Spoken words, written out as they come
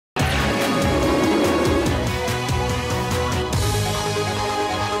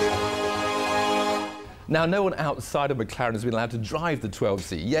Now, no one outside of McLaren has been allowed to drive the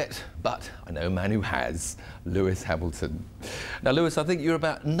 12C yet, but I know a man who has, Lewis Hamilton. Now, Lewis, I think you were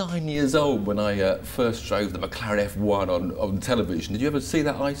about 9 years old when I first drove the McLaren F1 on television. Did you ever see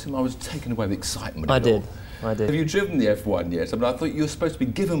that item? I was taken away with excitement. I did. Have you driven the F1 yet? I mean, I thought you were supposed to be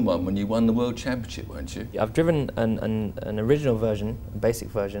given one when you won the World Championship, weren't you? I've driven an original version, a basic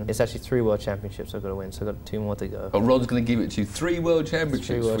version. It's actually 3 World Championships I've got to win, so I've got 2 more to go. Oh, Rod's going to give it to you, 3 World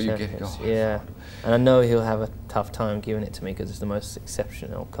Championships before you get it. Oh, yeah, and I know he'll have a tough time giving it to me because it's the most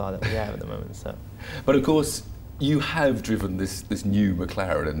exceptional car that we have at the moment. So, but of course, you have driven this new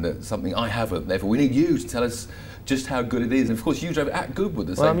McLaren, and that's something I haven't. Therefore, we need you to tell us just how good it is. And of course, you drove it at Goodwood,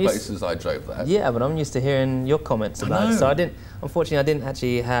 the same place as I drove that. Yeah, but I'm used to hearing your comments about it. So unfortunately, I didn't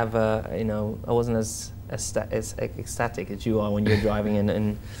actually have, I wasn't as ecstatic as you are when you're driving,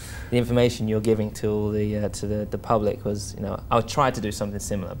 and the information you're giving to the public was, I tried to do something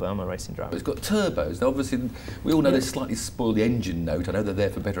similar, but I'm a racing driver. It's got turbos. Now, obviously, we all know they slightly spoil the engine note. I know they're there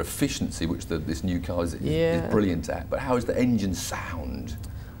for better efficiency, which this new car is brilliant at. But how does the engine sound?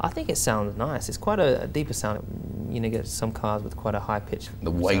 I think it sounds nice. It's quite a deeper sound. You get some cars with quite a high pitch.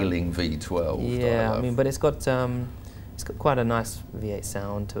 The wailing V12. Yeah, I mean, but it's got quite a nice V8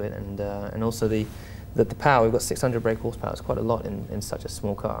 sound to it, and also the power. We've got 600 brake horsepower. It's quite a lot in such a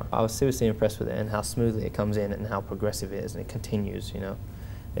small car. I was seriously impressed with it and how smoothly it comes in and how progressive it is, and it continues.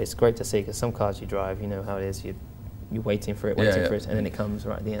 It's great to see because some cars you drive, you know how it is. You're waiting for it, for it, and then it comes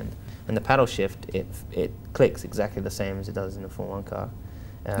right at the end. And the paddle shift, it clicks exactly the same as it does in a Formula 1 car.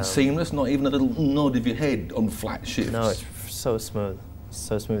 Seamless, not even a little nod of your head on flat shifts. No, it's so smooth,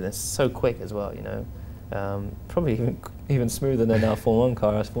 and so quick as well. Probably even smoother than our Formula 1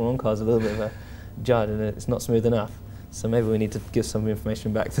 car. Our Formula 1 car is a little bit of a jud, and it's not smooth enough. So maybe we need to give some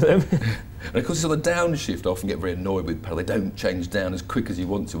information back to them. And of course, it's on the downshift. I often get very annoyed with pedal. They don't change down as quick as you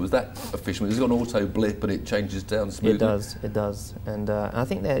want to. Was that efficient? It's got an auto blip and it changes down smoothly. It does, and I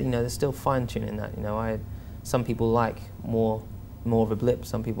think that they're still fine tuning that. Some people like more of a blip.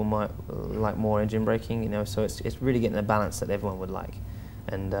 Some people might like more engine braking. So it's really getting a balance that everyone would like.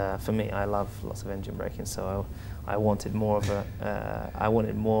 And for me, I love lots of engine braking, so I wanted more of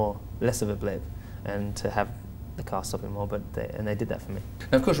less of a blip, and to have the car stopping more, and they did that for me.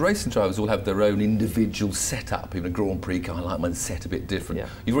 Now, of course, racing drivers all have their own individual setup. Even a Grand Prix car, I like mine set a bit different. Yeah.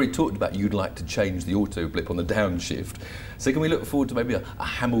 You've already talked about you'd like to change the auto blip on the downshift. So can we look forward to maybe a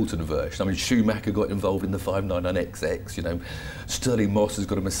Hamilton version? I mean, Schumacher got involved in the 599XX. Sterling Moss has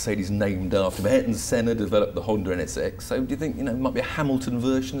got a Mercedes named after him. Ayrton Senna developed the Honda NSX. So do you think it might be a Hamilton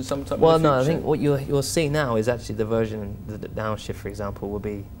version sometime? Well, no, I think what you'll see now is actually the version, the downshift, for example, will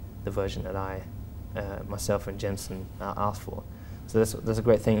be the version that myself and Jensen asked for. So that's a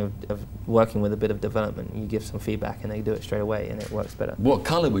great thing of working with a bit of development. You give some feedback and they do it straight away and it works better. What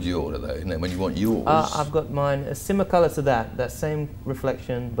colour would you order though, when you want yours? I've got mine a similar colour to that same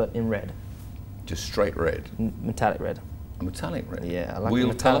reflection but in red. Just straight red? Metallic red. A metallic red? Yeah, I like wheel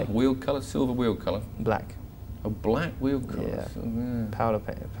metallic. Wheel colour, silver wheel colour? Black. A black wheel colour? Yeah. So,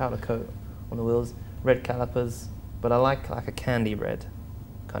 Powder coat on the wheels, red calipers, but I like a candy red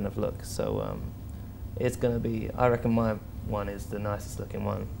kind of look. So it's going to be, I reckon my one is the nicest looking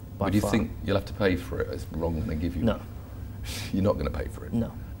one by But do you far. think you'll have to pay for it as long as they give you? No. You're not going to pay for it?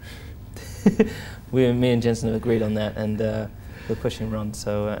 No. Me and Jensen have agreed on that, and we're pushing Ron.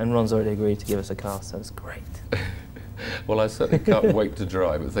 So and Ron's already agreed to give us a car, so it's great. Well, I certainly can't wait to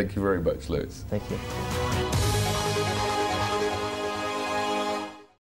drive it. Thank you very much, Lewis. Thank you.